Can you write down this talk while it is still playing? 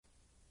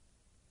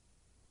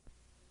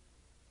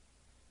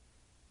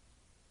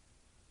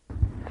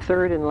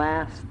third and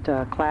last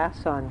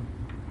class on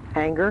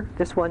anger.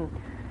 This one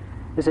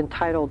is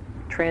entitled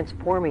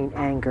Transforming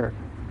Anger.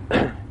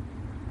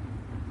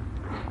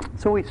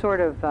 So we've sort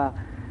of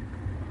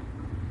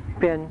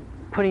been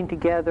putting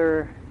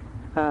together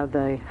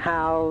the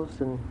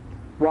hows and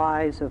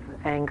whys of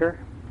anger,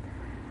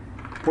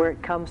 where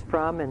it comes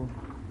from, and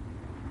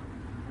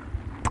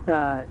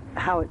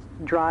how it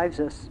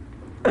drives us,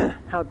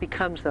 how it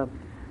becomes,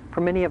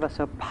 for many of us,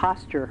 a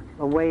posture,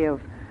 a way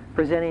of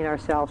presenting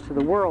ourselves to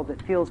the world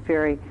that feels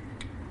very,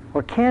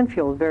 or can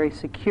feel very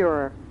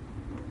secure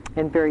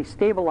and very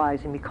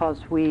stabilizing,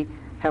 because we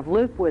have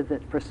lived with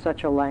it for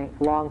such a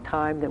long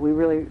time that we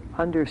really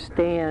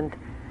understand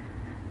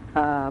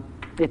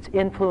its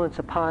influence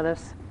upon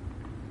us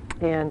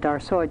and are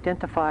so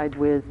identified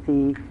with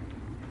the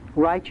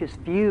righteous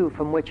view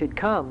from which it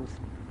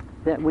comes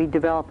that we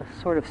develop a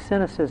sort of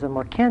cynicism,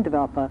 or can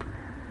develop a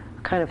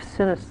kind of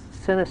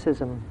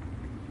cynicism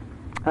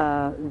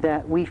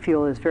that we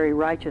feel is very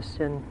righteous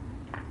and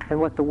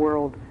what the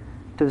world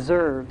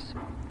deserves.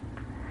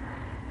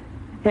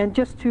 And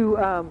just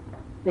to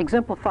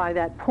exemplify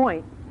that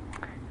point,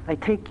 I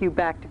take you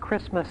back to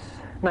Christmas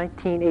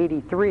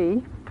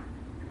 1983.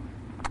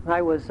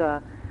 I was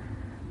a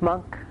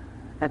monk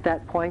at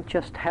that point,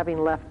 just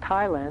having left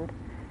Thailand,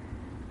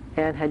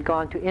 and had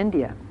gone to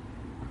India,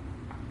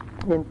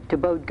 to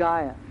Bodh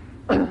Gaya,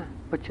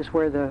 which is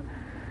where the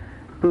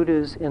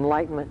Buddha's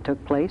enlightenment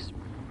took place.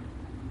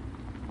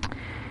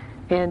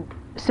 And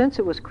since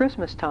it was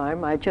Christmas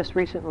time, I just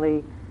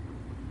recently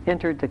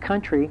entered the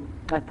country,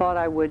 I thought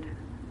I would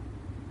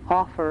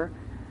offer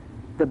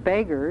the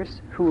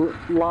beggars who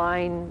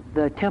line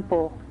the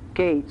temple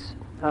gates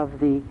of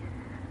the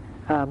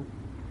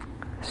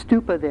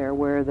stupa there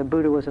where the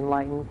Buddha was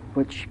enlightened,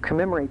 which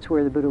commemorates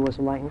where the Buddha was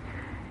enlightened.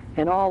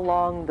 And all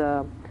along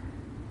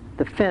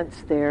the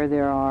fence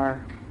there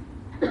are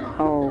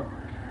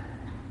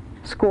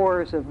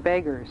scores of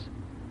beggars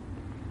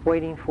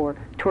waiting for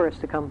tourists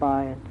to come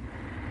by and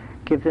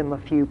give them a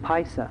few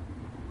paisa.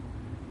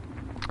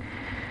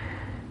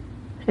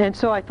 And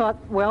so I thought,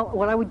 well,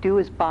 what I would do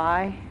is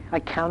I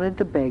counted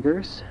the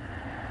beggars,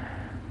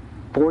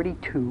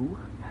 42,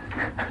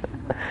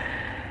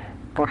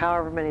 or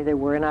however many they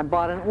were, and I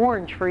bought an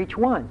orange for each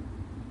one.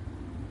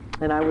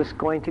 And I was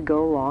going to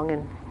go along,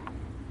 and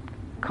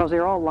because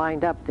they're all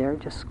lined up there,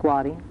 just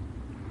squatting.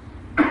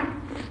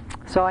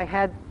 So I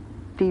had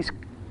these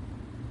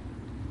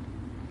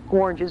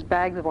oranges,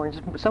 bags of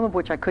oranges, some of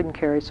which I couldn't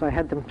carry, so I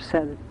had them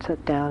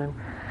set down, and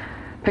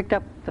picked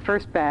up the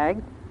first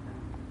bag,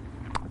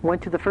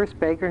 went to the first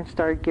beggar and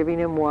started giving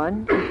him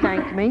one. He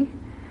thanked me.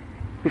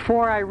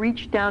 Before I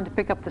reached down to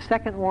pick up the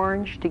second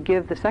orange to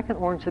give the second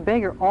orange to the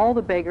beggar, all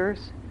the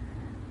beggars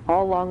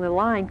all along the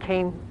line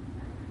came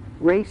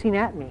racing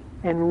at me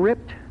and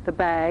ripped the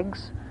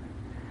bags.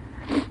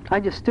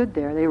 I just stood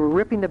there. They were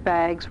ripping the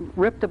bags,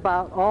 ripped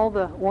about all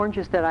the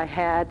oranges that I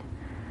had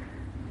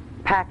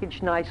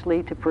packaged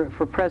nicely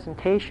for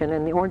presentation,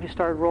 and the oranges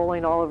started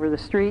rolling all over the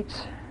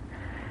streets.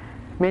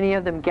 Many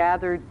of them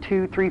gathered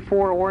 2, 3,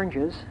 4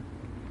 oranges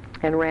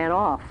and ran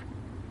off.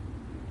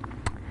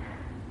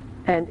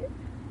 And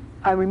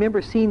I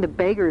remember seeing the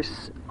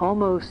beggars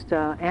almost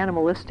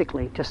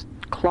animalistically just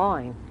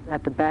clawing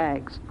at the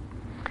bags.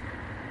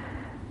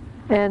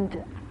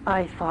 And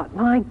I thought,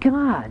 my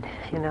God,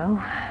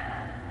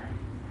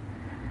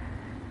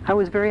 I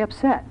was very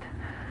upset.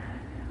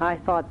 I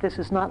thought, this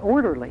is not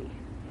orderly.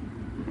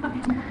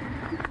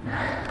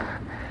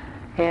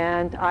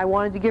 And I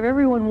wanted to give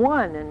everyone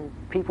one, and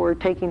people were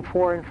taking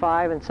 4 and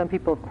 5, and some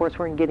people, of course,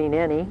 weren't getting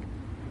any.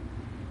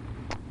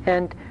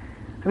 And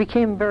I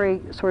became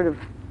very sort of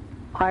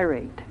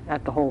irate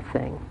at the whole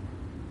thing,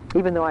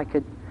 even though I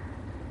could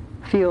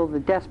feel the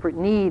desperate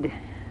need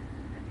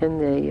in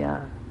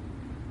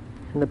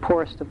the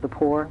poorest of the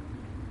poor.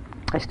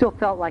 I still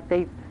felt like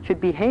they should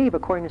behave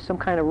according to some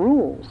kind of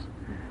rules,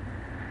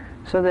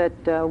 so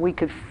that we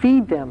could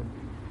feed them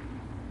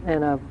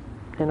in a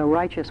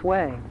righteous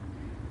way.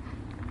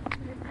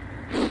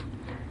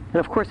 And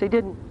of course, they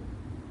didn't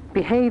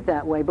behave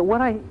that way. But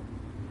what I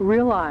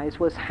realized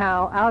was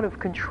how out of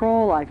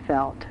control I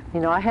felt.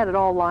 I had it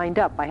all lined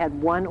up. I had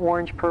 1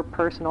 orange per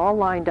person, all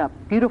lined up,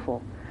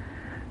 beautiful.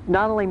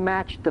 Not only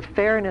matched the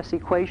fairness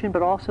equation,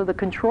 but also the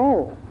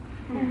control.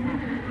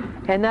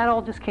 And that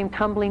all just came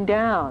tumbling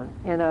down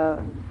in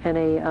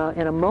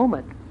a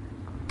moment.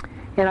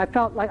 And I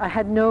felt like I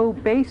had no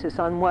basis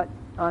on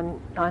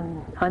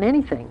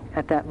anything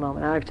at that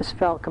moment. I just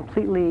felt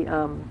completely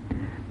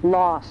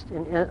lost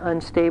and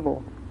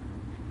unstable.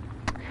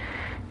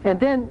 And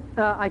then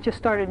I just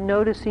started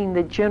noticing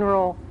the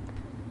general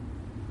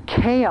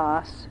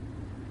chaos,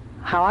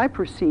 how I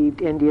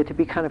perceived India to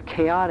be kind of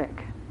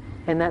chaotic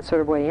in that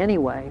sort of way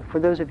anyway. For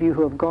those of you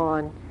who have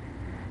gone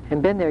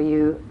and been there,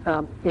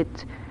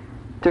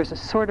 there's a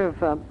sort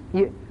of,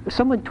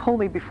 someone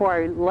told me before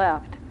I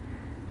left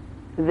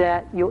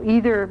that you'll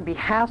either be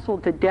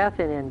hassled to death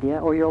in India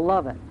or you'll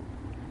love it.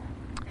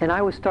 And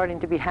I was starting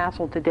to be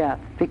hassled to death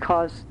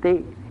because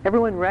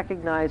everyone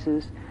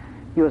recognizes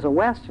you as a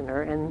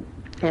Westerner, and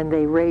and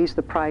they raise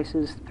the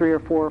prices 3 or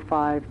 4 or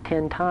 5,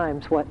 10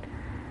 times what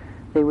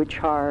they would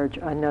charge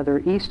another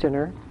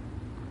Easterner,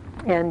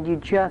 and you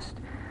just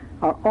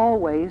are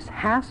always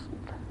hassled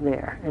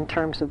there in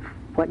terms of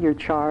what you're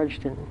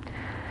charged, and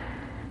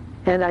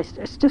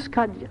it's just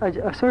got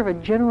a sort of a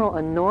general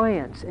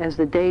annoyance as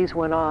the days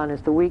went on,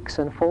 as the weeks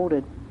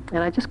unfolded,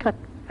 and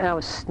I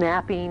was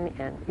snapping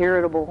and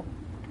irritable.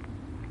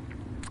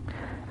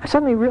 I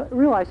suddenly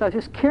realized I was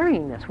just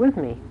carrying this with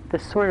me,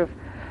 this sort of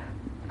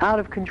out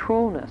of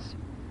controlness,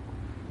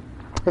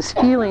 this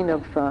feeling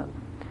of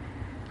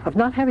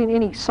not having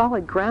any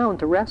solid ground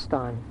to rest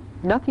on.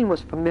 Nothing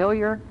was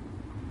familiar.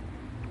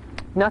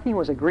 Nothing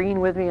was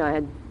agreeing with me. I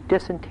had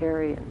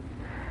dysentery and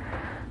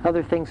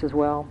other things as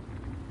well.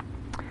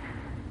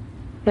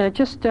 And it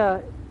just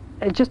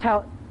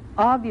how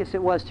obvious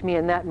it was to me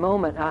in that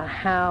moment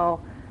how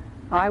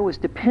I was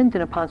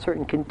dependent upon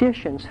certain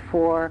conditions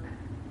for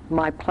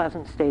my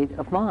pleasant state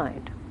of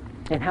mind,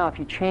 and how if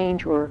you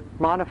change or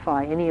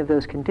modify any of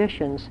those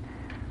conditions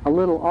a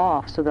little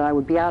off so that I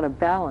would be out of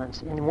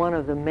balance in one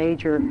of the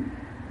major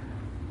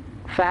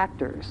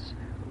factors,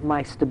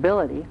 my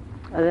stability,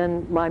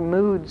 then my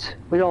moods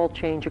would all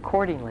change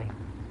accordingly.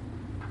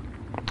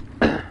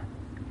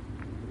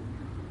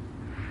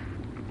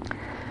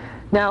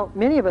 Now,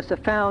 many of us have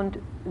found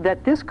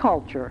that this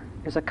culture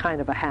is a kind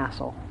of a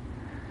hassle.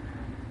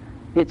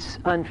 It's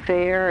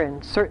unfair,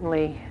 and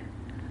certainly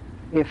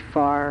if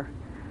our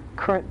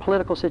current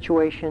political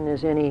situation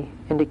is any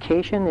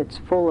indication, it's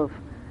full of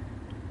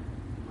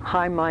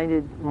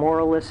high-minded,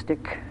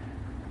 moralistic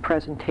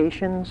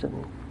presentations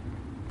and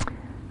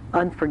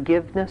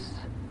unforgiveness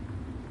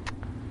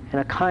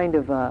and a kind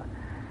of a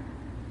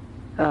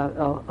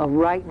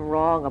right and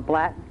wrong, a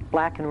black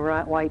and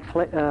white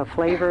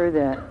flavor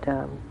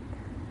that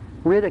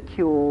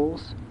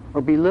ridicules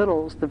or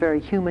belittles the very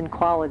human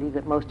quality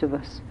that most of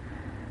us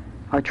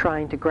are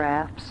trying to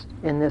grasp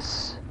in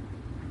this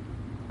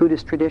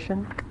Buddhist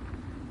tradition.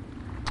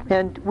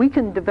 And we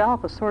can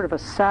develop a sort of a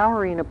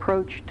souring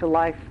approach to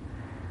life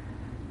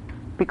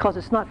because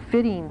it's not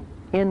fitting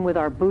in with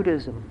our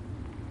Buddhism.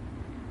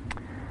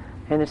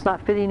 And it's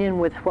not fitting in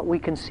with what we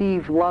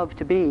conceive love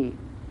to be.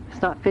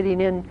 It's not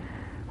fitting in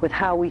with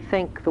how we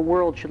think the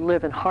world should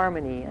live in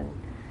harmony and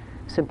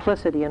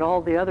simplicity and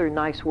all the other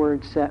nice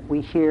words that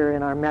we hear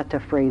in our metta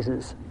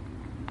phrases.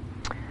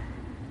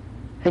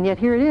 And yet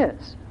here it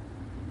is.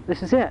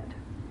 This is it.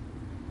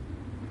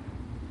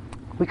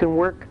 We can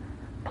work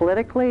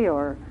politically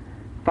or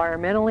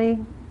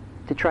environmentally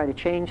to try to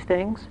change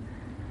things,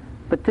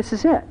 but this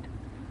is it.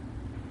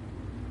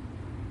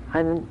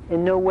 And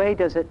in no way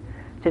does it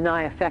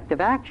deny effective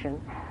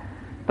action,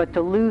 but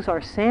to lose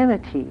our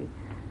sanity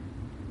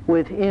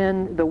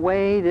within the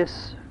way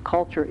this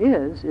culture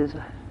is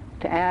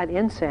to add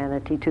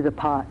insanity to the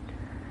pot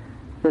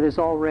that is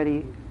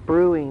already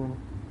brewing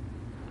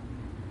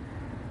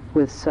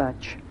with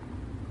such.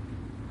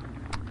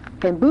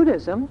 And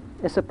Buddhism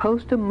is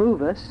supposed to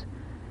move us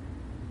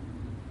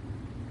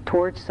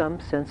towards some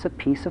sense of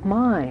peace of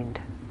mind.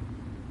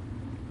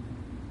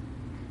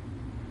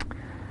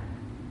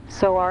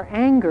 So our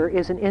anger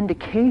is an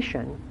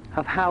indication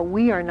of how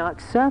we are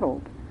not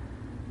settled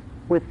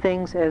with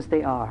things as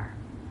they are.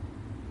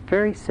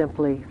 Very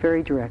simply,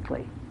 very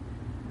directly.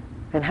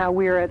 And how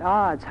we are at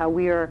odds, how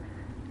we are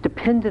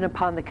dependent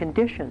upon the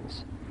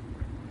conditions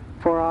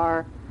for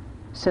our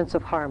sense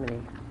of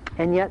harmony.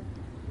 And yet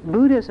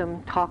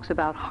Buddhism talks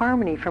about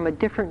harmony from a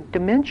different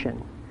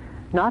dimension,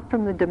 not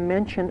from the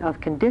dimension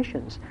of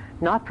conditions,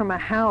 not from a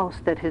house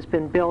that has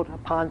been built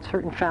upon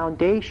certain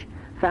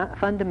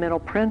fundamental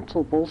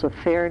principles of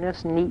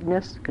fairness,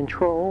 neatness,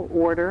 control,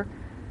 order,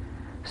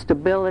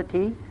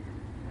 stability,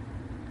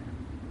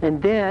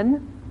 and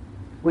then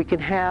we can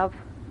have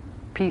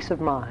peace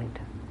of mind.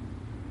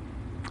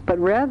 But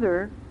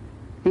rather,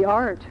 the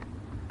art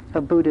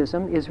of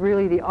Buddhism is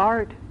really the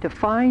art to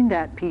find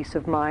that peace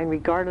of mind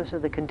regardless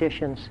of the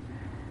conditions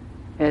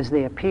as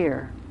they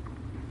appear.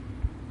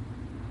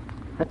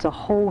 That's a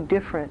whole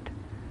different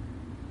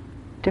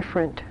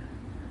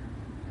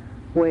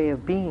way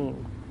of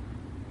being.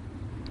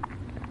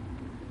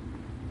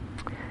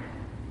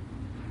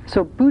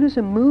 So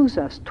Buddhism moves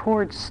us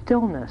towards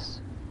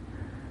stillness,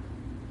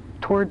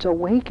 towards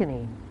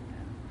awakening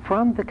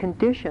from the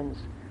conditions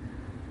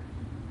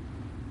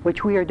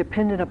which we are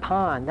dependent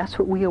upon. That's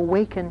what we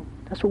awaken,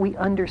 that's what we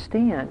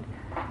understand.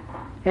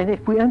 And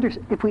if we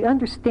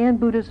understand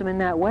Buddhism in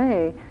that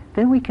way,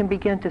 then we can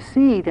begin to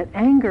see that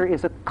anger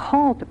is a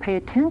call to pay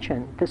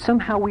attention, that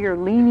somehow we are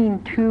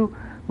leaning too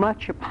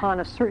much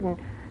upon a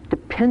certain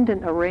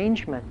dependent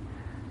arrangement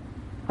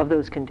of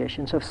those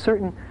conditions, of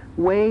certain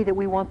way that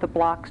we want the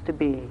blocks to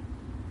be.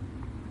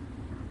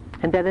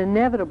 And that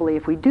inevitably,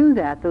 if we do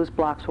that, those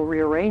blocks will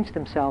rearrange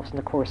themselves in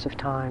the course of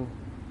time.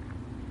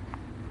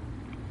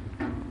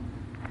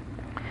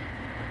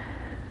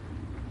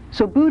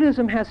 So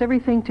Buddhism has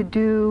everything to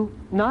do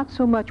not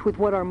so much with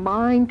what our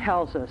mind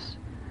tells us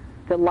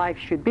that life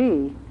should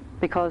be,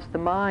 because the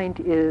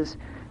mind is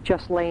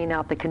just laying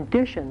out the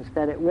conditions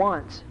that it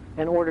wants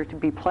in order to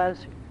be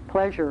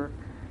pleasure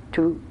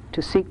to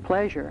seek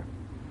pleasure,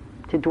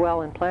 to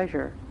dwell in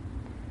pleasure,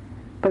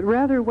 but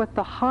rather what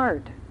the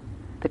heart,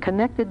 the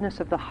connectedness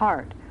of the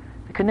heart,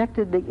 the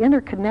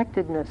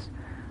interconnectedness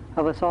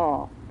of us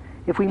all.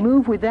 If we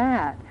move with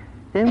that,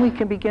 then we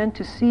can begin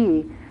to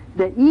see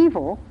that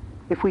evil,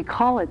 if we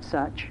call it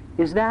such,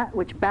 is that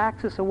which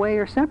backs us away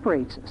or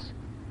separates us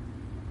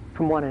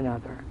from one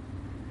another.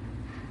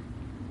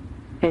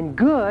 And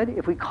good,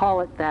 if we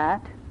call it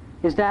that,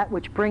 is that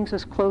which brings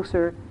us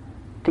closer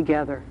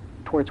together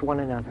towards one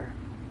another.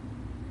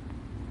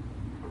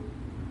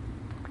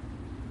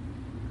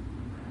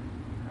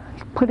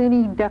 Put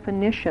any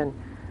definition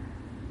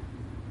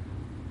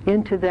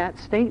into that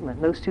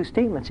statement, those two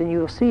statements, and you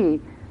will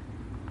see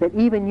that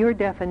even your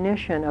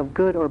definition of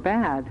good or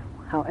bad,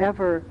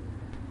 however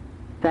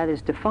that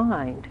is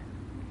defined,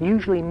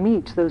 usually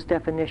meets those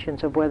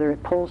definitions of whether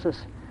it pulls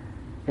us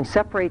and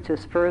separates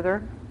us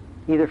further,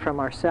 either from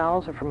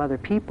ourselves or from other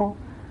people,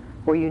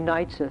 or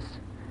unites us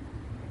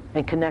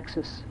and connects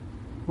us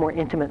more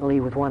intimately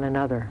with one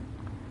another.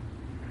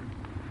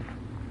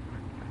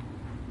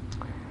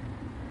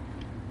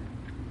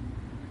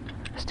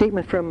 A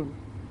statement from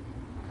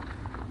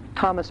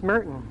Thomas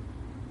Merton.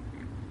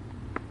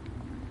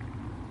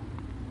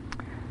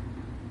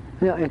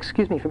 No,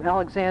 excuse me, from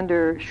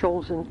Alexander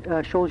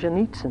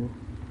Solzhenitsyn.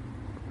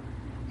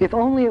 If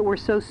only it were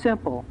so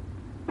simple.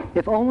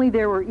 If only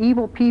there were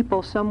evil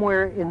people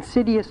somewhere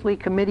insidiously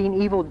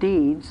committing evil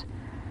deeds,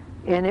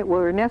 and it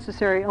were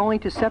necessary only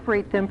to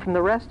separate them from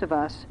the rest of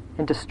us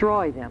and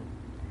destroy them.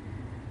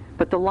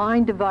 But the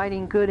line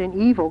dividing good and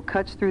evil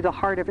cuts through the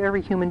heart of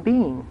every human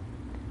being.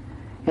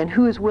 And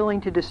who is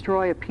willing to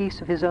destroy a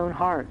piece of his own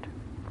heart,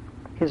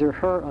 his or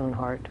her own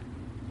heart?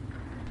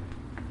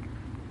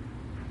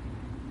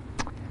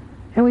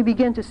 And we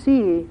begin to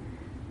see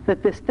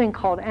that this thing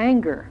called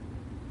anger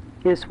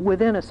is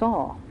within us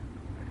all.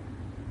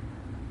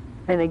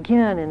 And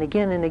again and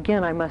again and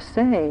again, I must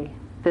say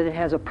that it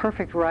has a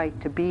perfect right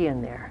to be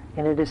in there.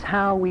 And it is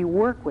how we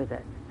work with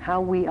it,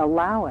 how we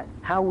allow it,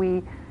 how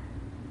we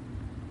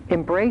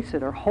embrace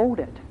it or hold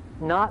it,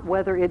 not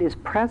whether it is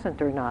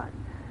present or not,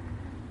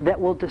 that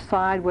will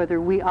decide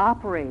whether we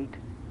operate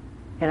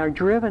and are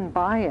driven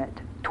by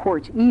it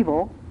towards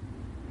evil,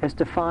 as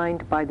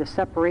defined by the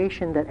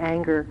separation that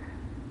anger,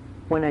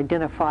 when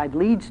identified,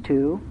 leads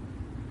to,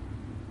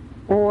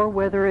 or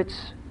whether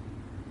it's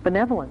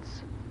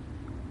benevolence,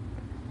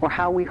 or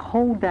how we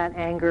hold that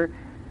anger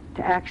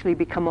to actually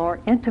become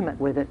more intimate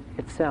with it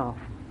itself.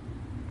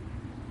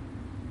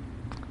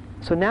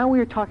 So now we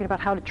are talking about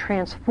how to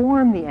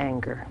transform the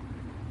anger.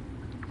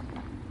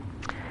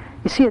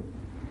 You see, it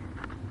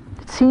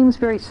seems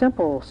very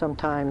simple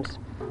sometimes,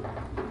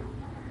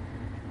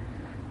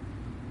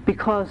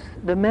 because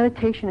the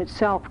meditation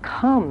itself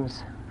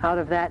comes out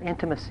of that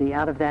intimacy,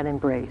 out of that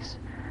embrace.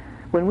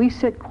 When we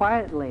sit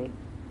quietly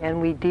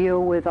and we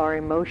deal with our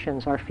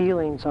emotions, our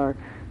feelings, our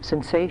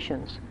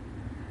sensations,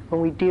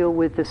 when we deal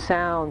with the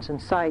sounds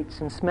and sights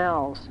and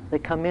smells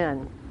that come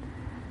in,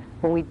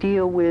 when we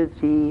deal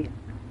with the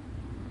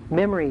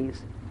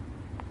memories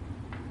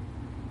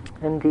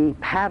and the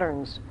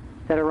patterns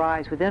that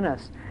arise within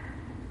us,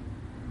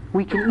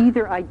 we can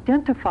either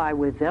identify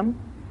with them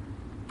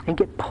and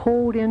get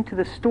pulled into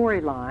the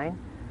storyline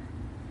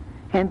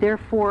and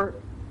therefore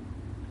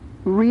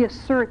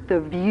reassert the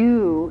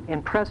view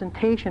and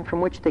presentation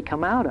from which they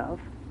come out of,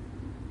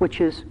 which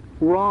is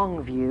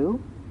wrong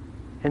view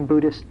in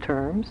Buddhist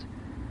terms,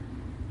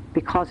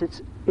 because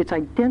it's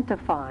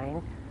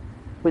identifying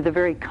with the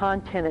very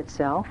content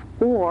itself,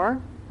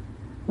 or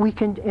we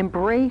can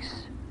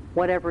embrace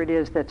whatever it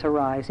is that's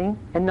arising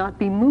and not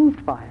be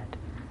moved by it.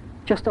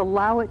 Just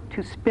allow it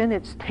to spin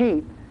its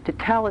tape, to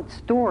tell its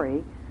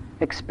story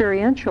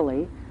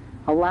experientially,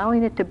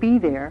 allowing it to be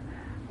there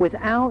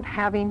without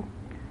having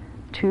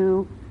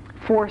to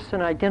force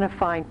an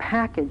identifying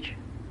package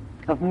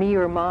of me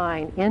or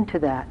mine into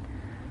that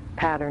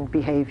patterned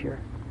behavior.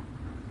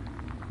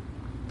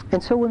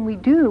 And so when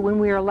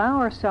we allow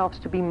ourselves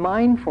to be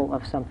mindful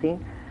of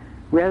something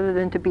rather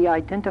than to be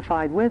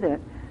identified with it,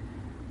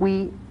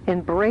 we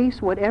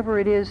embrace whatever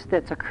it is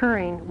that's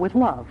occurring with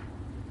love.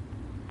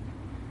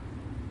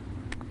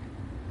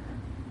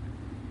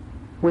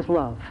 With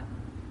love.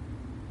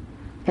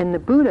 And the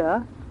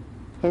Buddha,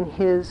 in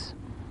his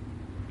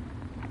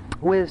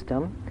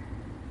wisdom,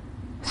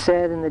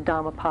 said in the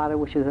Dhammapada,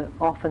 which is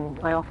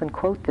I often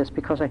quote this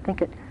because I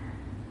think it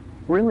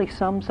really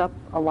sums up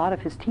a lot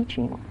of his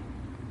teaching.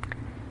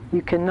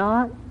 You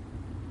cannot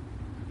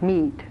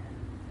meet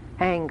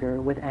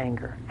anger with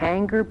anger.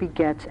 Anger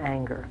begets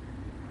anger.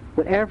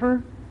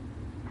 Whatever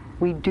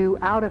we do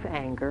out of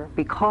anger,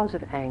 because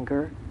of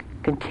anger,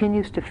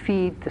 continues to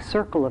feed the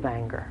circle of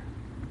anger.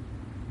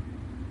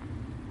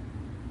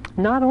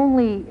 Not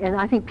only, and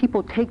I think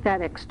people take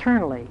that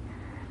externally,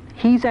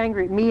 he's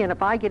angry at me, and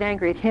if I get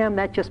angry at him,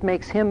 that just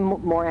makes him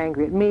more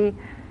angry at me.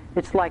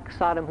 It's like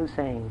Saddam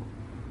Hussein.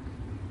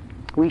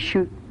 We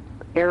shoot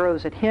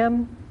arrows at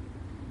him,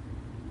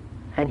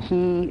 and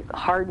he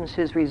hardens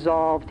his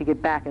resolve to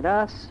get back at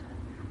us,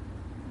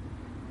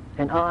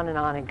 and on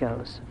it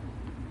goes.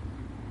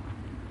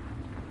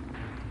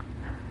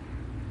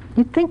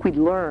 You'd think we'd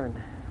learn,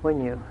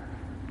 wouldn't you?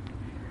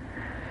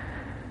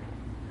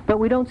 But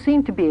we don't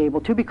seem to be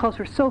able to because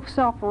we're so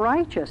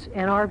self-righteous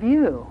in our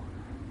view.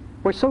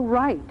 We're so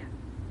right.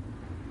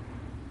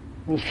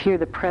 You hear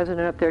the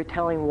president up there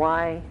telling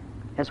why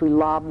as we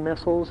lob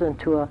missiles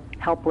into a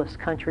helpless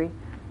country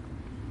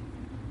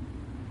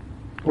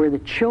where the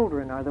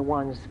children are the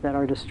ones that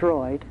are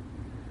destroyed.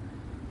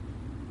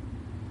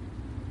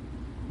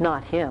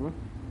 Not him.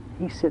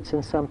 He sits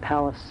in some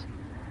palace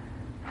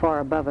far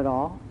above it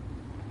all.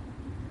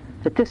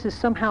 That this is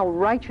somehow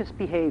righteous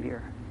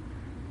behavior.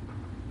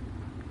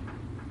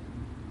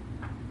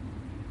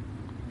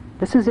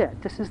 This is it.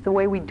 This is the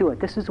way we do it.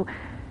 This is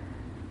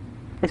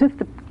as if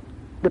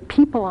the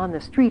people on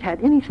the street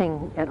had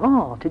anything at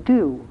all to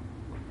do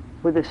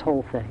with this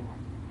whole thing.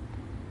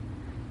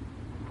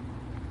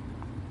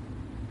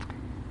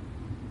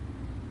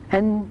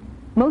 And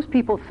most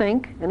people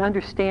think and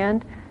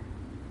understand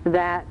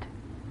that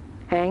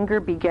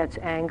anger begets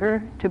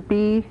anger to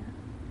be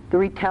the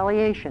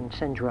retaliation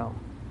syndrome.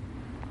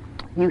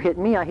 You hit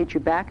me, I hit you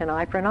back, an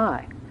eye for an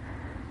eye.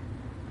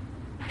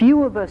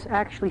 Few of us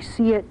actually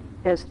see it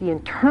as the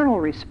internal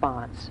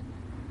response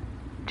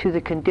to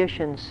the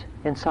conditions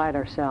inside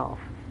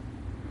ourselves.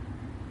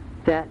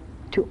 That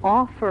to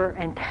offer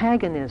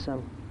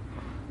antagonism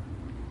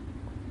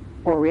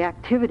or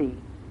reactivity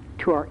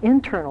to our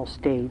internal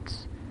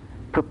states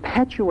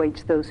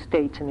perpetuates those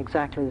states in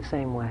exactly the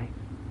same way.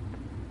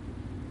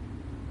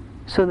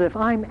 So that if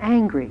I'm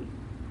angry,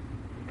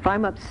 if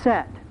I'm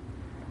upset,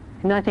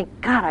 and I think,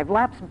 God, I've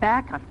lapsed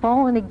back, I've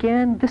fallen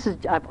again,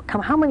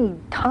 how many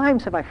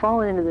times have I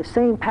fallen into the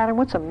same pattern?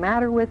 What's the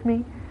matter with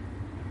me?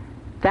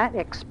 That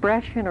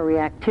expression or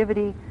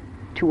reactivity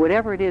to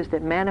whatever it is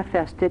that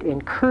manifested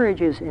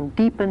encourages and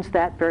deepens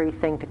that very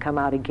thing to come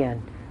out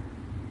again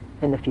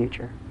in the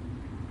future.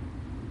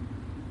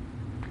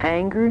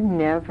 Anger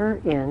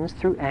never ends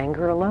through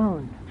anger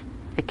alone.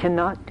 It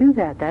cannot do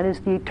that. That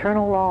is the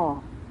eternal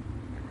law.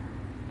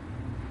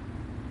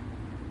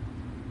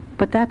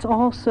 But that's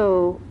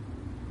also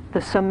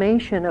the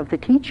summation of the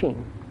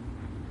teaching.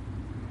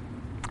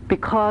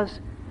 Because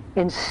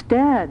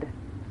instead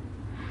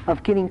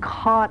of getting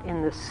caught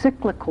in the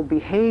cyclical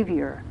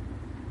behavior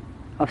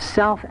of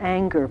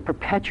self-anger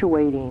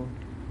perpetuating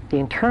the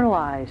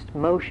internalized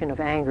motion of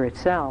anger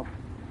itself,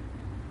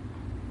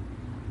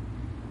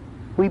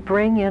 we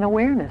bring in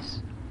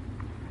awareness.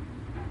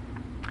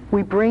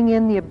 We bring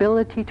in the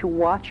ability to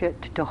watch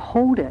it, to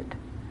hold it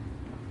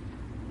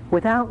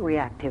without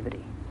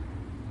reactivity.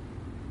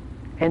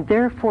 And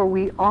therefore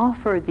we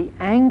offer the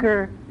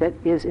anger that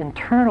is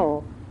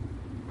internal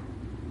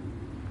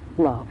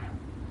love.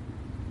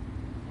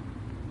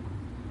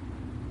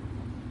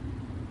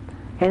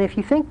 And if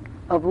you think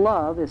of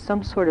love as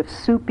some sort of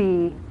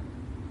soupy,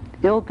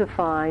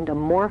 ill-defined,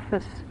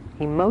 amorphous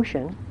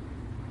emotion,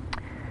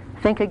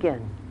 think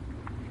again.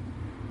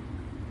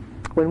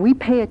 When we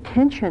pay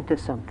attention to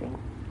something,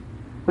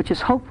 which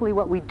is hopefully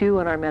what we do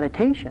in our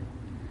meditation,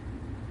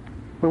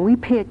 when we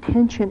pay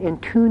attention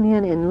and tune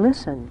in and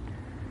listen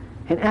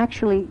and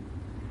actually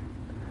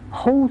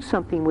hold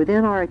something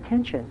within our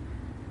attention,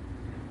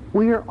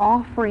 we are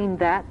offering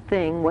that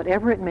thing,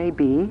 whatever it may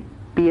be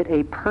it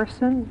a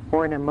person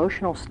or an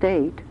emotional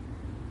state,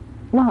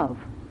 love.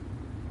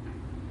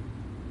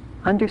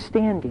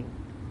 Understanding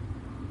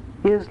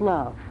is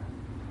love.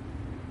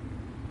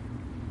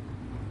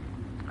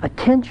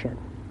 Attention,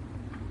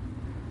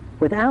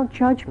 without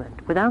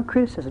judgment, without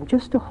criticism,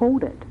 just to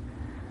hold it.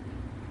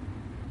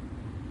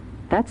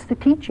 That's the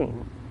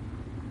teaching.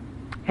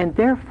 And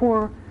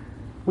therefore,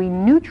 we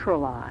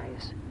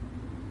neutralize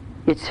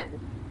its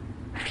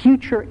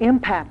future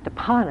impact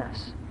upon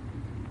us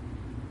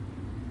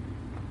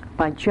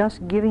by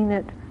just giving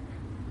it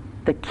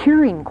the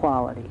curing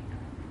quality,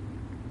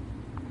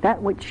 that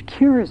which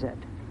cures it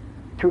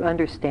through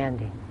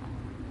understanding.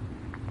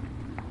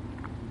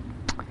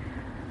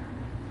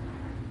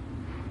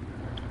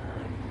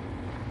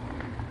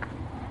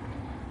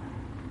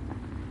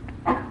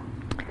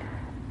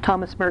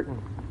 Thomas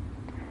Merton.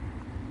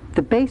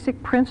 The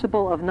basic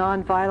principle of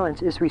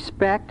nonviolence is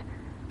respect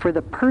for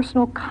the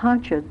personal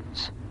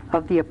conscience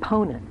of the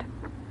opponent.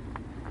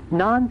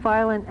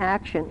 Nonviolent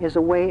action is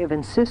a way of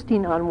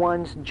insisting on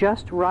one's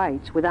just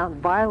rights without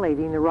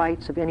violating the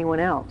rights of anyone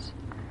else.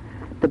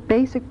 The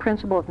basic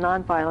principle of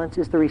nonviolence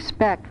is the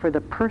respect for the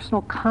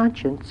personal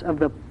conscience of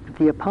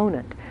the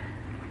opponent,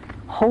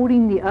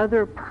 holding the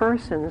other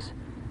person's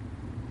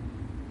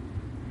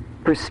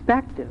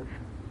perspective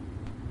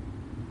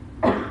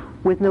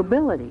with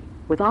nobility,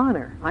 with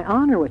honor. I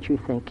honor what you're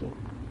thinking.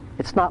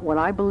 It's not what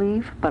I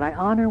believe, but I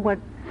honor what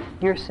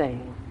you're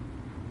saying.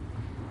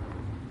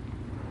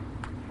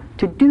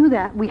 To do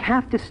that, we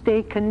have to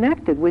stay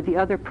connected with the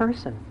other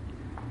person.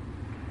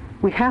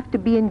 We have to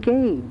be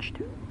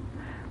engaged.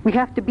 We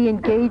have to be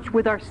engaged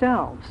with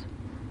ourselves.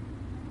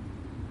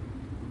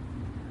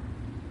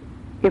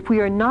 If we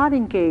are not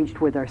engaged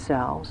with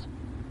ourselves,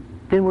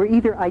 then we're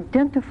either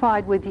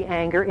identified with the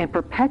anger and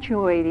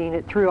perpetuating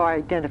it through our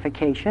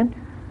identification,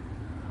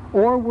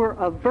 or we're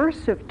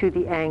aversive to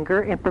the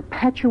anger and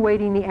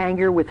perpetuating the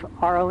anger with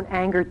our own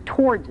anger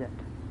towards it.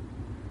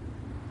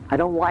 I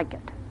don't like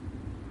it.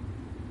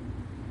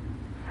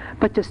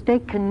 But to stay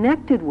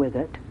connected with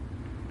it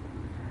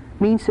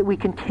means that we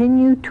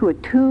continue to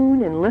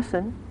attune and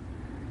listen,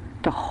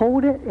 to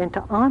hold it and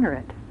to honor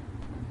it,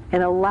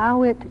 and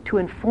allow it to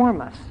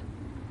inform us.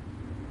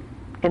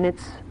 And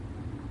it's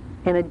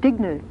out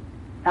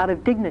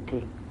of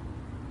dignity,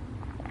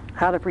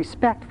 out of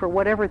respect for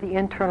whatever the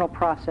internal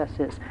process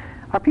is.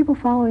 Are people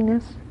following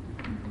this?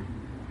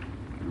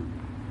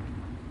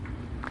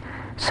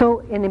 So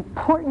an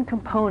important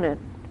component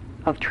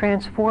of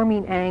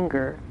transforming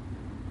anger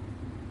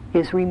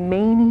is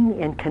remaining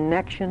in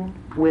connection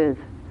with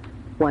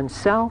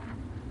oneself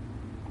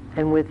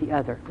and with the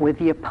other, with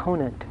the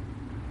opponent,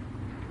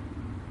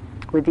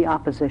 with the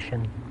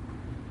opposition.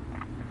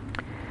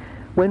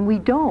 When we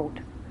don't,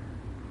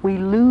 we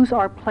lose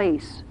our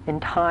place in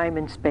time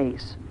and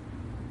space.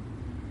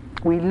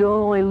 We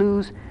only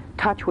lose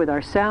touch with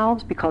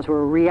ourselves because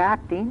we're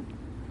reacting,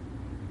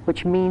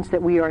 which means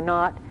that we are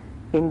not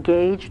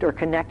engaged or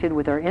connected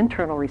with our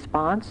internal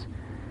response.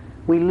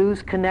 We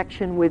lose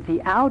connection with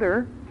the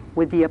outer,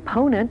 with the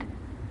opponent.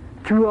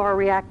 Through our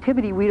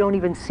reactivity, we don't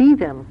even see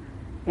them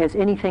as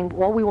anything.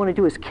 All we want to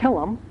do is kill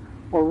them,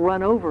 or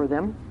run over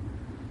them,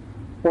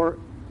 or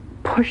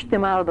push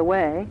them out of the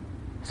way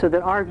so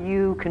that our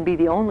view can be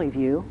the only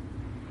view.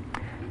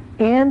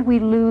 And we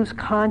lose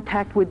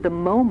contact with the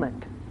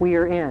moment we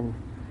are in,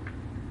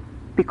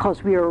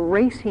 because we are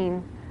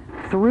racing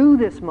through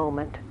this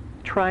moment,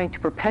 trying to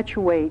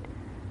perpetuate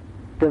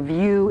the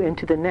view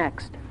into the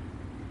next,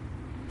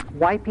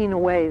 wiping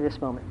away this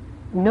moment.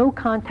 No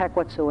contact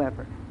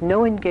whatsoever,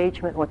 no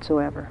engagement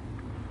whatsoever.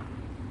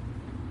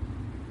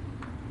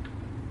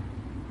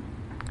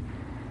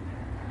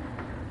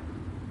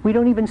 We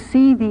don't even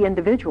see the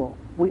individual.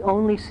 We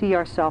only see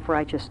our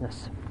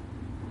self-righteousness.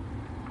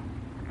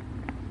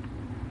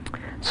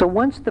 So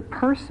once the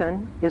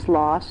person is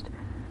lost,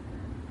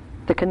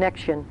 the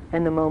connection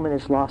and the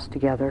moment is lost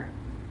together.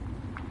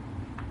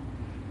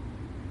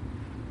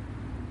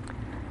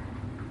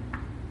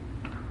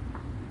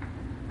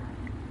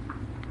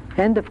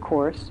 And of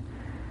course,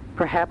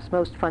 perhaps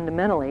most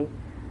fundamentally,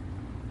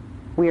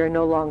 we are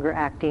no longer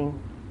acting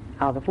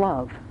out of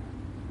love.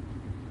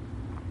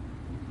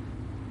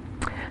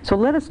 So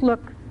let us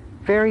look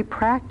very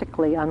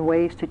practically on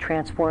ways to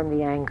transform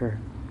the anger.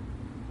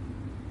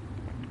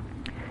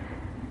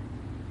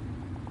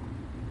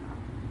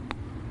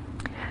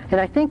 And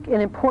I think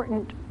an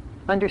important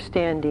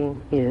understanding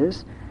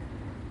is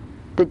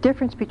the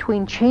difference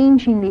between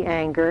changing the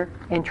anger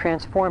and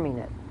transforming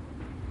it.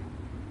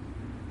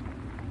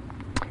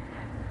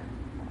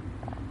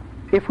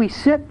 If we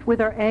sit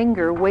with our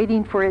anger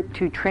waiting for it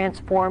to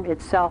transform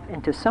itself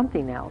into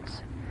something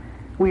else,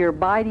 we are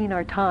biding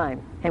our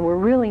time, and we're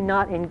really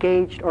not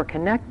engaged or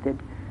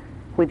connected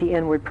with the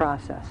inward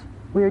process.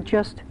 We're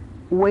just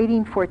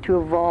waiting for it to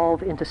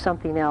evolve into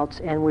something else,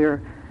 and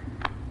we're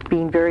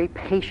being very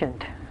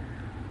patient,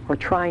 or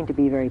trying to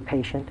be very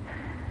patient,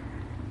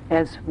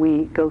 as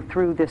we go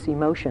through this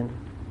emotion.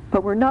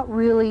 But we're not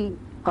really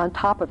on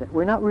top of it.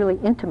 We're not really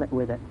intimate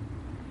with it.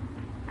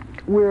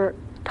 We're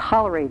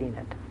tolerating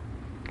it.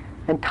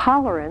 And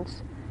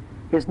tolerance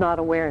is not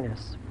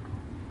awareness.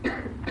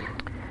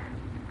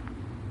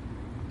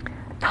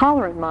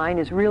 Tolerant mind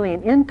is really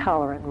an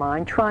intolerant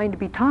mind trying to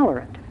be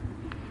tolerant.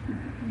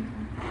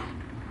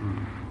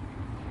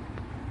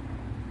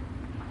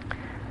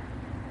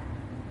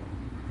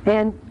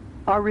 And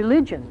our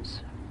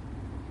religions,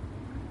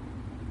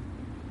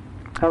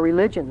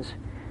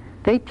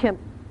 they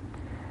attempt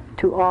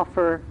to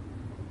offer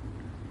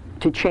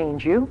to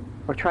change you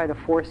or try to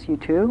force you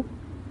to.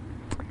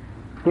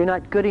 You're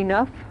not good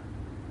enough.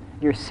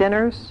 You're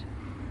sinners.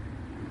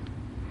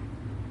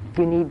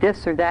 You need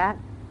this or that.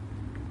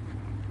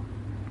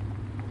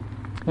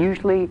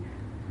 Usually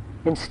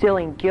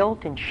instilling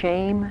guilt and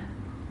shame,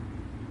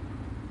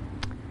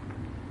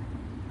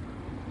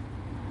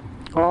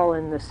 all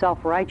in the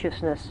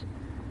self-righteousness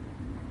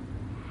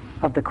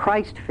of the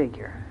Christ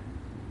figure.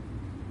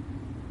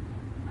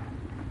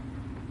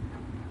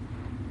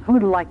 I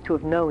would like to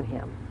have known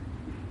him.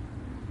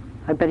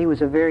 I bet he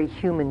was a very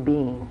human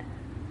being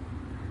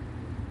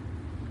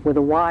with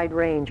a wide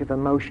range of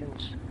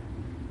emotions.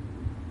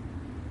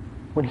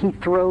 When he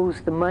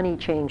throws the money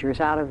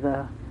changers out of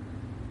the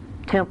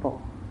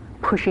temple,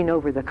 pushing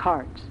over the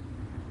carts,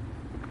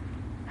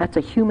 that's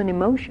a human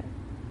emotion.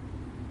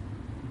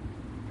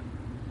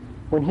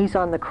 When he's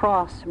on the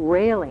cross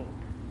railing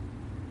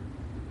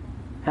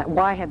at,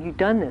 "Why have you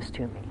done this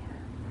to me?"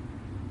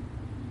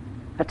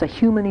 That's a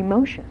human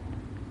emotion.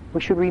 We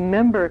should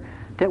remember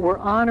that we're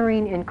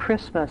honoring in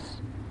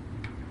Christmas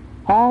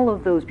all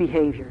of those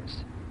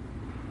behaviors,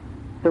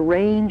 the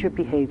range of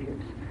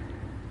behaviors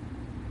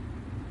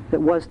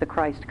that was the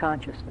Christ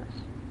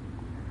consciousness.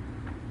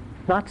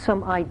 Not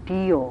some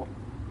ideal,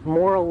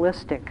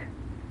 moralistic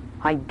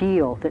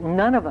ideal that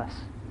none of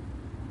us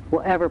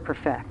will ever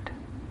perfect.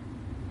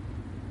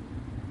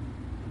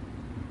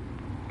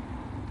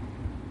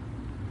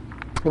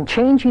 And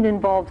changing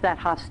involves that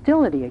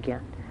hostility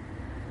again.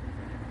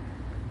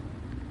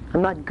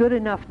 I'm not good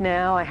enough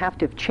now. I have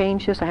to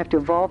change this. I have to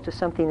evolve to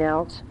something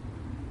else.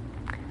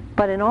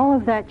 But in all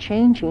of that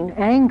changing,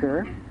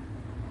 anger,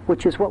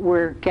 which is what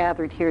we're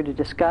gathered here to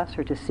discuss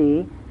or to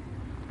see,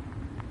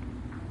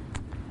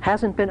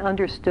 hasn't been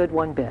understood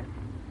one bit.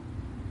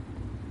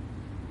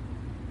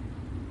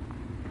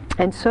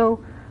 And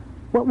so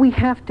what we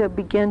have to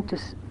begin to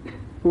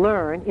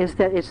learn is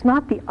that it's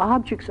not the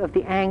objects of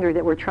the anger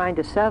that we're trying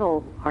to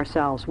settle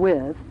ourselves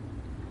with,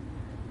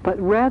 but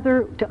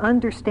rather to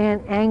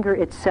understand anger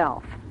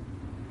itself.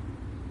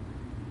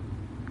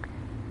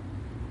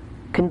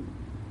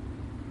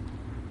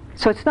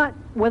 So it's not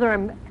whether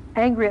I'm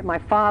angry at my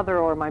father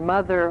or my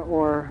mother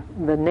or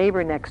the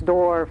neighbor next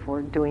door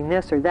for doing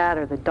this or that,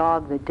 or the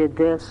dog that did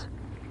this,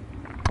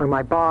 or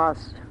my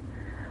boss,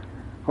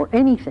 or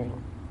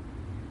anything.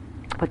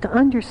 But to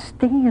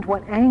understand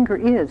what anger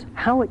is,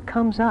 how it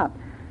comes up,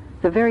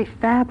 the very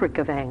fabric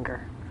of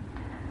anger.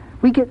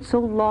 We get so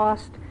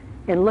lost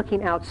in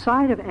looking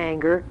outside of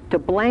anger to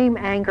blame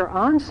anger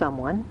on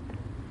someone.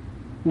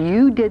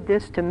 You did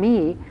this to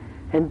me,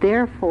 and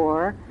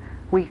therefore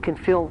we can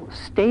feel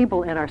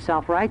stable in our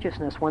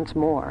self-righteousness once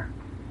more.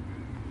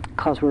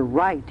 Because we're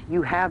right,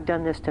 you have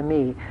done this to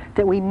me.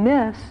 That we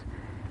miss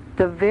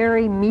the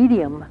very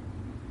medium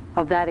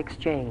of that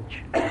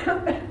exchange.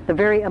 The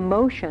very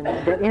emotion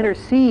that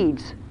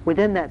intercedes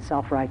within that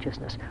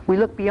self-righteousness. We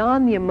look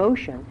beyond the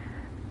emotion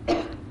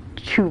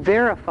to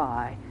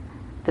verify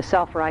the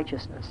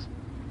self-righteousness.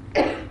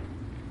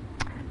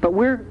 But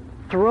we're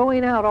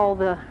throwing out all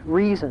the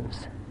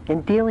reasons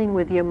and dealing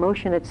with the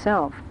emotion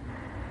itself.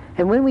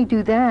 And when we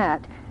do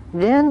that,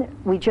 then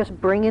we just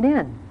bring it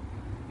in.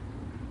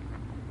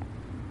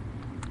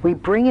 We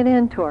bring it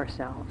into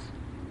ourselves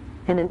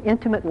in an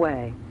intimate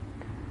way.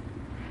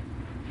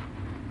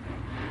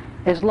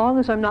 As long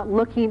as I'm not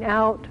looking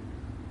out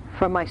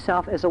for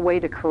myself as a way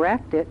to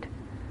correct it,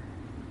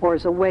 or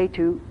as a way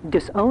to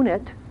disown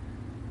it,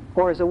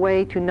 or as a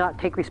way to not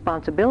take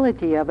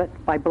responsibility of it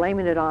by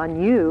blaming it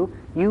on you,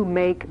 you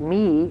make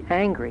me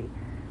angry.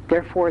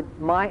 Therefore,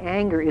 my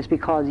anger is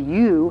because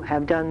you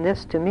have done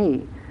this to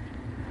me.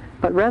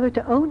 But rather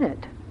to own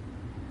it.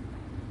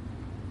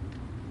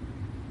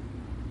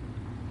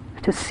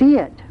 To see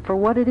it for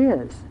what it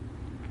is.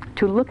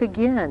 To look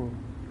again.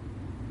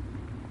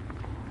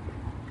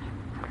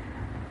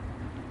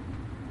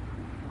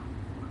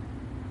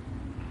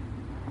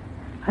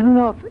 I don't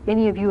know if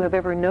any of you have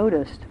ever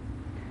noticed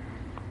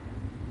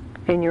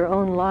in your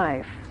own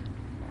life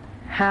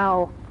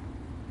how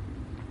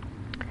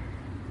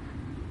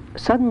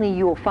suddenly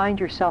you will find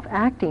yourself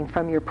acting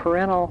from your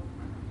parental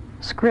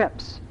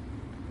scripts.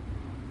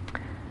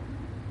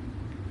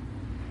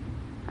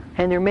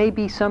 And there may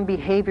be some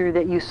behavior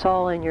that you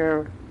saw in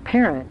your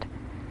parent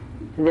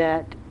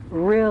that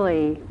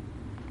really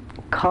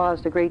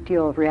caused a great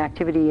deal of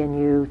reactivity in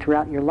you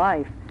throughout your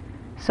life.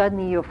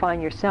 Suddenly you'll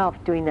find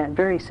yourself doing that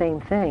very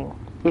same thing,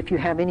 if you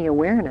have any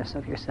awareness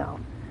of yourself.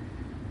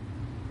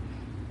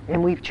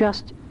 And we've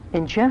just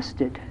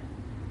ingested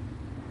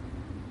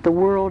the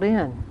world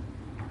in.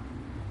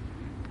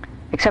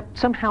 Except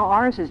somehow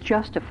ours is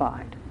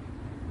justified,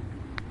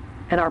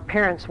 and our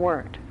parents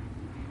weren't.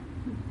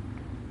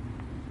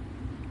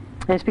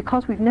 And it's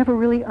because we've never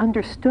really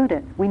understood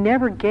it. We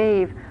never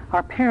gave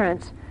our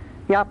parents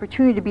the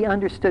opportunity to be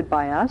understood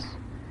by us.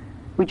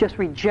 We just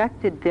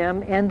rejected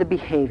them and the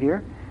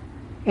behavior,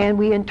 and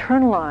we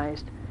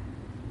internalized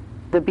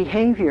the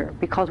behavior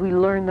because we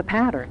learned the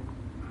pattern.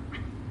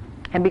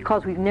 And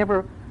because we've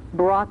never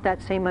brought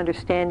that same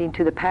understanding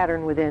to the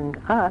pattern within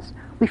us,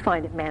 we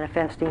find it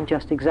manifesting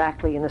just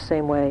exactly in the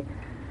same way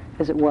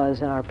as it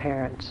was in our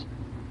parents.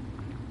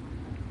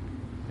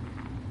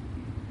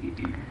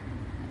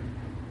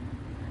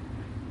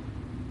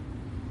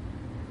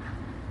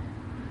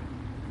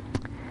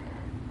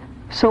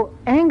 So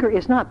anger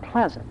is not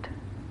pleasant.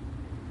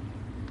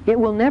 It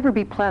will never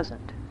be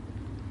pleasant.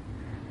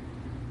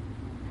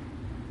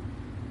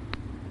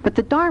 But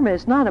the Dharma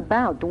is not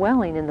about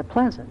dwelling in the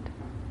pleasant.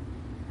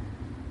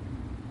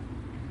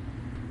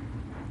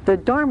 The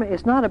Dharma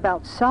is not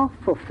about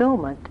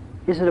self-fulfillment.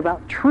 It is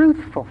about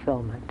truth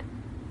fulfillment.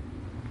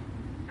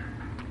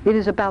 It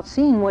is about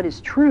seeing what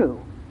is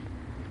true,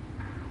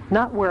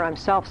 not where I'm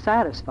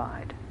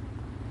self-satisfied.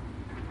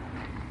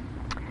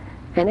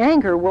 And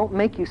anger won't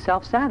make you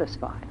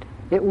self-satisfied.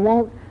 It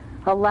won't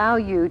allow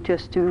you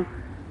just to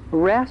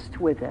rest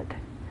with it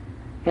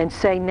and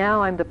say,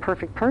 now I'm the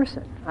perfect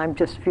person. I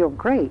just feel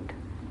great.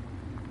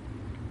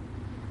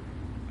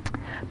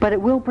 But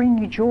it will bring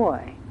you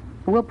joy.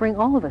 It will bring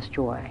all of us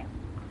joy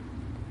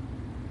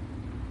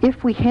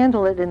if we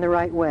handle it in the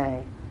right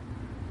way.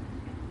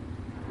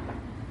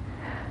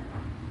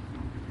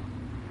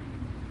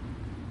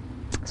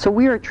 So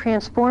we are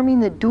transforming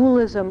the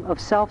dualism of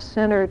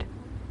self-centered,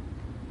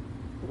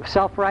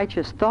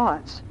 self-righteous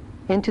thoughts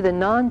into the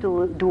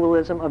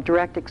non-dualism of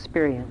direct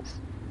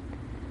experience,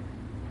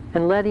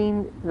 and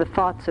letting the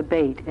thoughts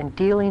abate and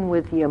dealing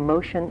with the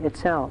emotion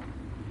itself.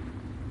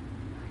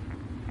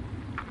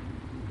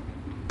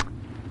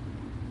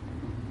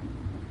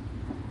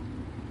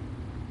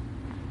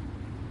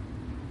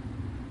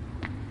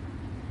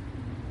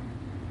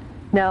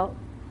 Now,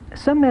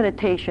 some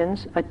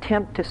meditations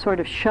attempt to sort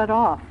of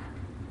shut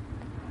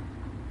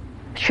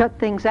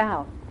things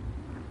out,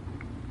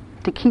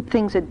 to keep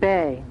things at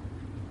bay.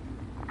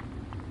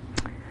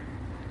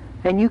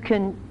 And you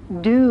can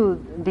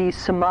do these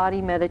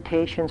samadhi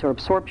meditations or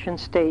absorption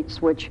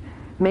states which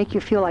make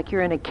you feel like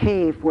you're in a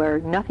cave where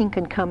nothing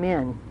can come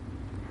in.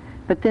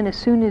 But then as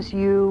soon as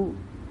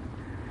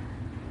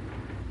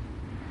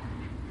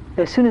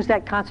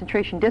that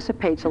concentration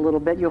dissipates a little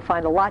bit, you'll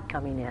find a lot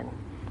coming in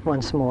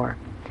once more.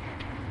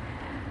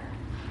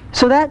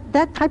 So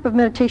that type of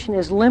meditation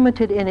is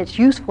limited in its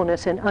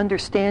usefulness in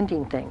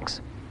understanding things.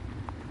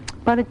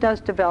 But it does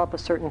develop a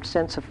certain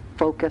sense of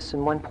focus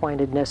and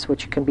one-pointedness,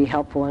 which can be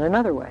helpful in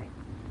another way.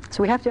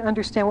 So we have to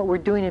understand what we're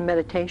doing in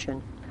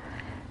meditation.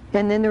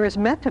 And then there is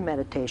metta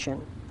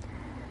meditation.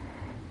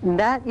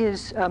 That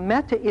is,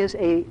 metta is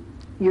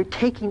you're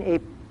taking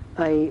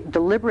a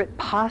deliberate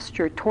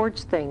posture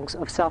towards things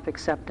of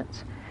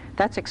self-acceptance.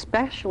 That's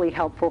especially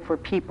helpful for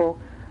people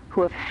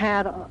who have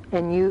had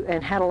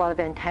had a lot of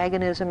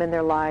antagonism in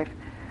their life,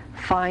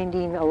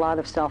 finding a lot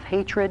of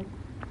self-hatred,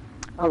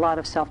 a lot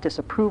of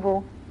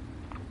self-disapproval,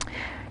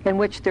 in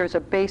which there's a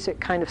basic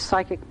kind of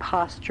psychic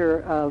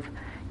posture of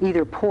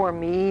either poor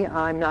me,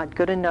 I'm not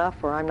good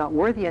enough, or I'm not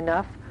worthy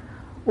enough,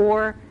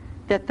 or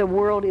that the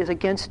world is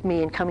against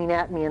me and coming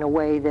at me in a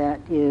way that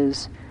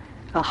is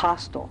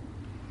hostile.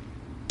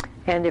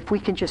 And if we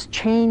can just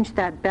change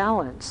that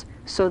balance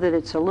so that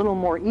it's a little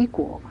more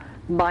equal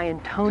by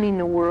intoning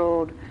the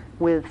world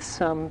with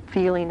some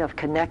feeling of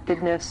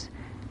connectedness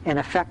and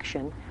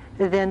affection,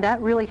 then that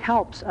really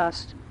helps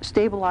us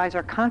stabilize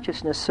our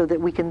consciousness so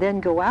that we can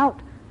then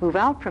move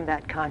out from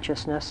that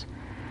consciousness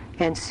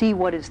and see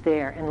what is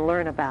there and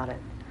learn about it.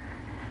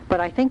 But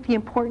I think the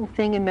important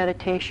thing in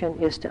meditation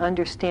is to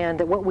understand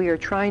that what we are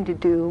trying to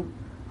do,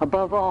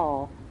 above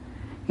all,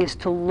 is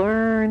to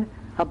learn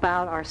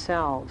about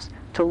ourselves,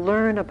 to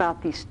learn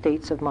about these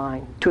states of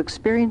mind, to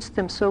experience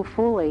them so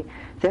fully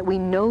that we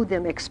know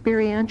them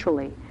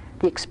experientially,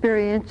 the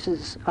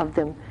experiences of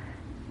them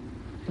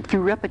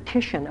through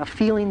repetition, of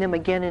feeling them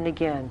again and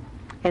again.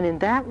 And in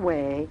that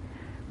way,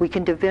 we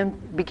can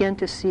begin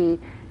to see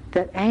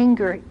that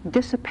anger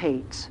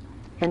dissipates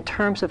in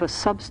terms of a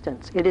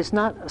substance. It is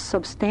not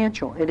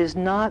substantial. It is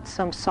not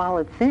some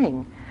solid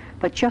thing,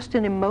 but just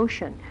an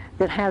emotion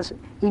that has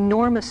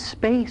enormous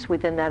space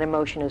within that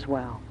emotion as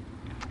well.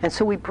 And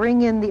so we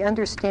bring in the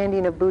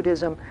understanding of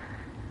Buddhism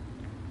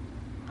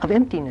of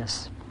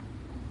emptiness.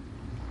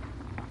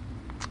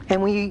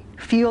 And we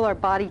feel our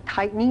body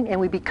tightening, and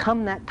we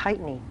become that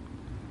tightening.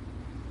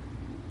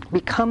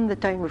 Become the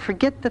tightening. We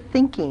forget the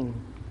thinking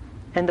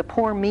and the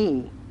poor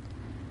me.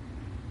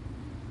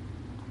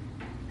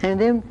 And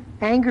then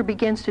anger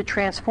begins to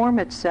transform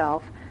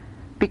itself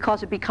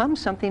because it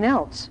becomes something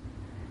else.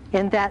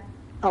 And that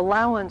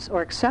allowance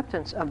or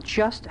acceptance of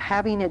just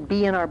having it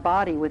be in our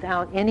body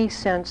without any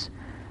sense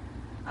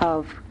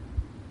of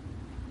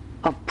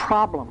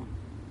problem.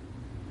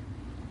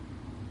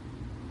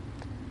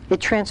 It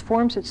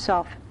transforms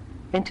itself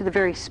into the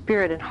very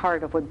spirit and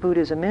heart of what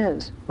Buddhism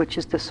is, which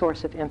is the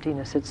source of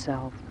emptiness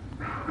itself.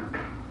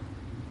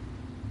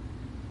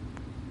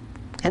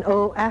 And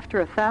after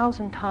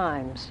 1,000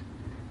 times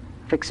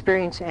of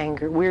experiencing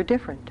anger, we're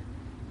different.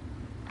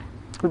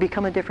 We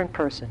become a different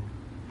person.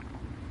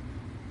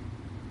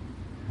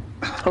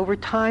 Over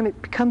time, it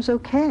becomes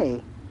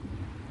okay.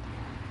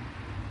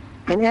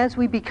 And as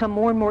we become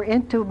more and more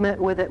intimate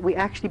with it, we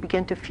actually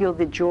begin to feel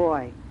the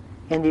joy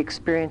in the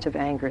experience of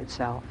anger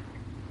itself.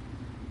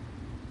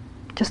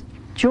 Just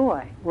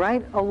joy,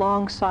 right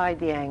alongside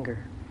the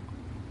anger.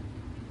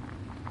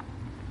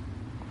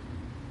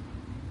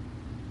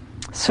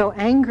 So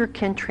anger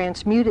can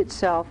transmute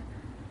itself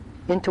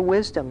into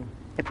wisdom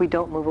if we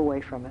don't move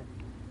away from it.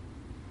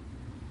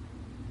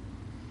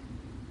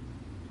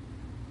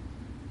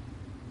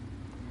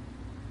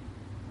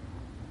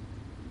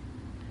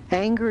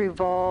 Anger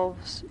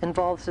involves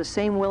the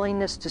same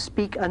willingness to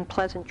speak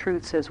unpleasant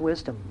truths as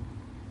wisdom.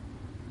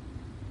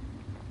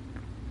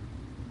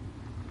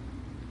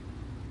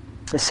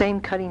 The same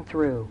cutting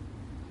through.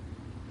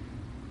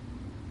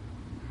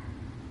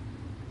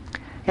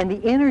 And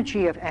the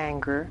energy of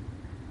anger,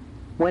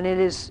 when it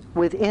is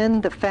within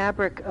the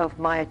fabric of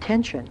my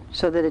attention,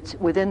 so that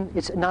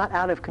it's not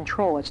out of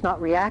control, it's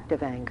not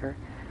reactive anger,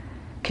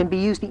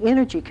 the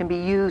energy can be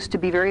used to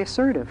be very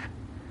assertive.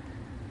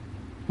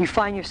 You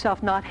find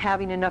yourself not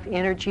having enough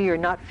energy or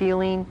not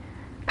feeling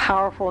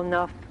powerful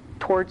enough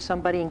towards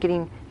somebody and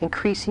getting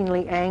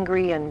increasingly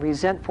angry and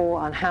resentful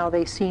on how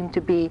they seem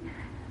to be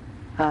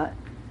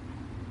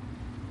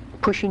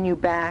pushing you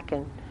back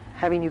and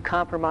having you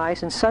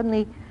compromise, and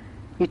suddenly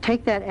you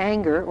take that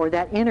anger or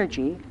that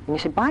energy and you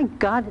say, by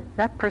God,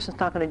 that person's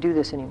not going to do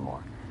this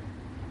anymore.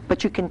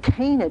 But you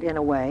contain it in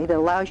a way that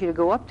allows you to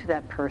go up to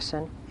that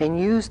person and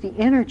use the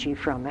energy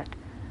from it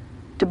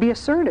to be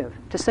assertive,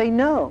 to say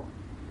no,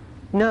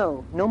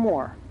 no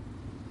more,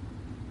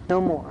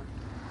 no more.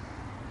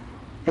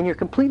 And you're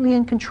completely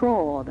in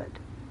control of it,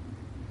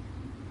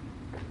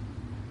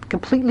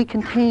 completely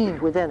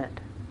contained within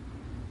it.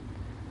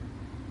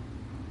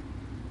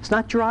 It's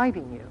not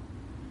driving you.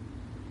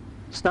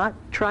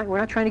 We're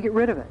not trying to get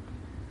rid of it.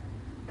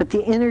 But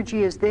the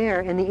energy is there,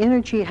 and the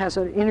energy has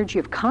an energy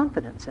of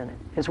confidence in it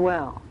as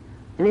well.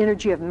 An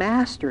energy of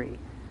mastery,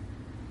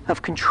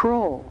 of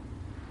control.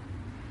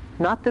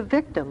 Not the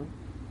victim.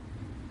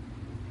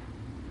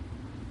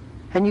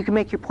 And you can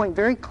make your point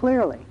very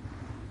clearly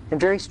and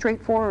very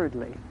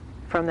straightforwardly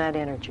from that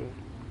energy.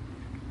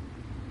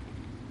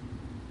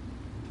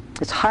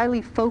 It's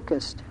highly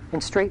focused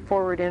and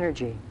straightforward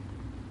energy.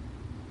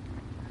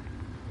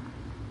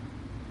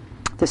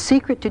 The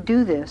secret to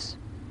do this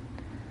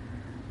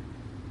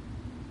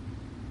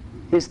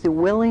is the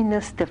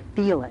willingness to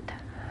feel it.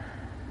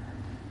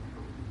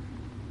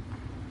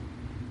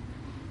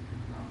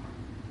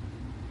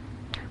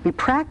 We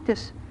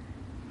practice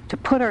to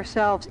put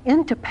ourselves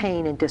into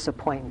pain and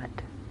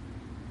disappointment.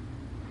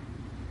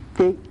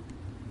 The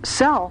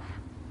self,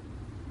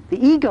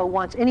 the ego,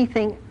 wants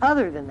anything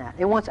other than that.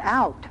 It wants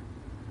out.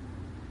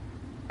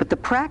 But the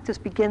practice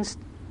begins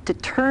to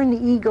turn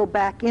the ego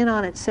back in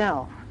on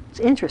itself. It's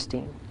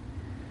interesting.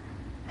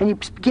 And you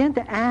begin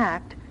to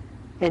act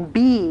and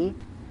be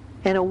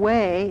in a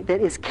way that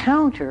is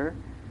counter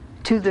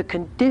to the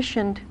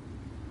conditioned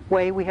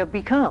way we have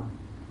become.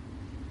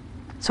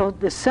 So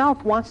the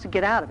self wants to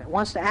get out of it,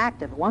 wants to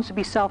act of it, wants to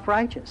be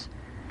self-righteous.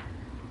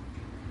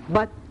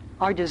 But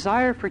our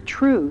desire for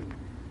truth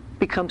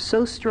becomes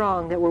so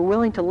strong that we're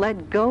willing to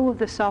let go of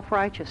the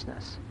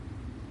self-righteousness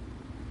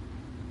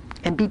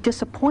and be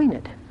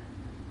disappointed,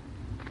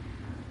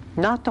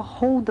 not to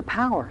hold the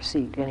power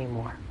seat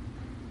anymore,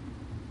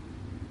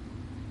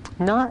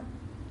 not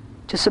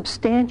to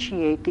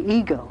substantiate the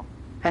ego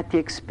at the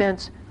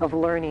expense of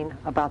learning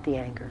about the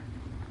anger.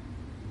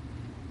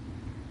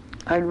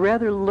 I'd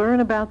rather learn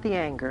about the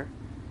anger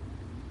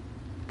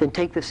than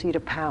take the seat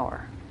of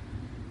power.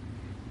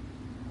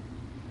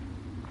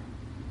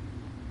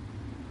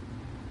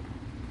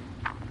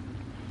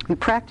 We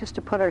practice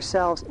to put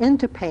ourselves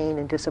into pain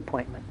and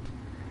disappointment.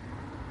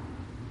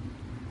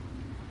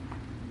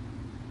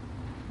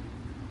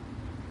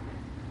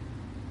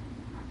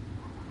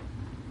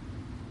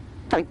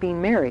 Like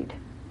being married.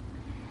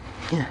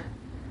 We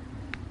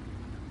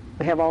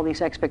have all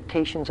these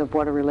expectations of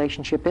what a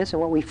relationship is,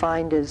 and what we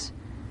find is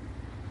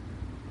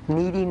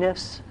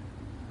neediness,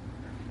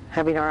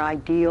 having our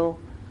ideal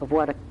of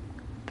what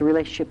the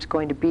relationship's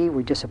going to be.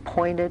 We're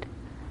disappointed.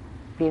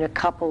 Being a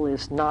couple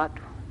is not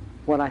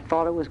what I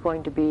thought it was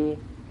going to be.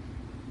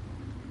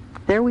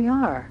 There we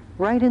are,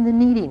 right in the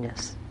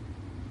neediness.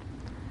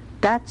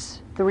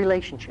 That's the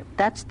relationship.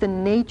 That's the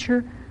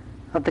nature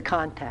of the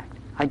contact.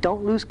 I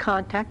don't lose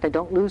contact. I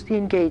don't lose the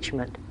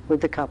engagement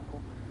with the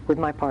couple, with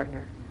my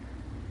partner.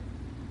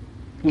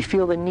 You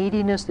feel the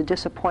neediness, the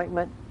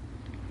disappointment,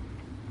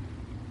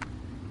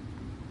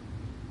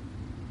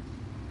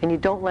 and you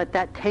don't let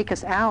that take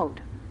us out,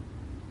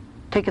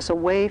 take us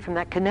away from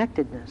that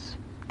connectedness.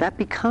 That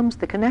becomes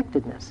the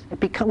connectedness.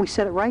 We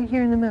set it right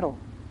here in the middle.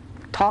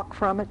 Talk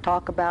from it,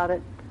 talk about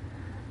it.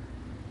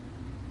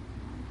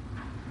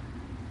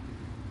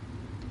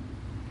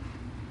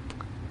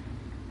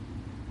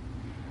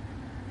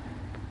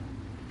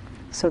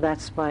 So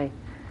that's my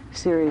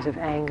series of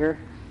anger.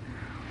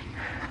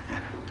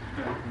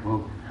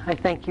 I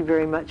thank you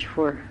very much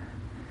for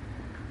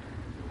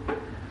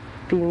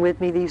being with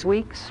me these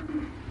weeks.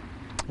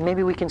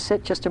 Maybe we can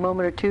sit just a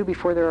moment or two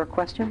before there are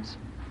questions.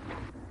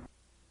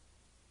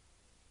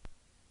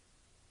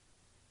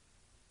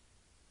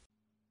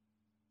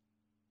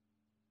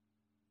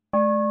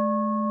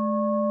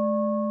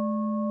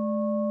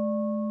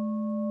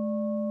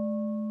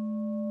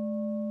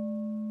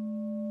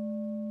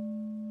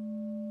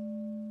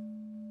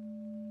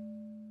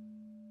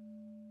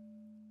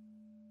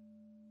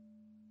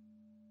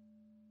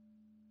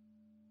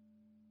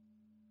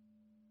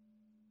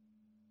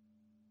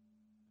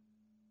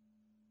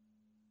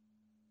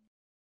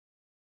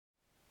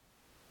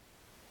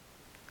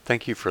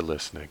 Thank you for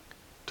listening.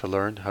 To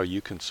learn how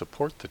you can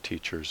support the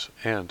teachers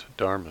and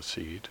Dharma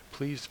Seed,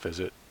 please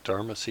visit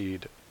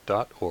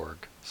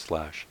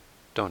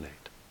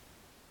dharmaseed.org/donate.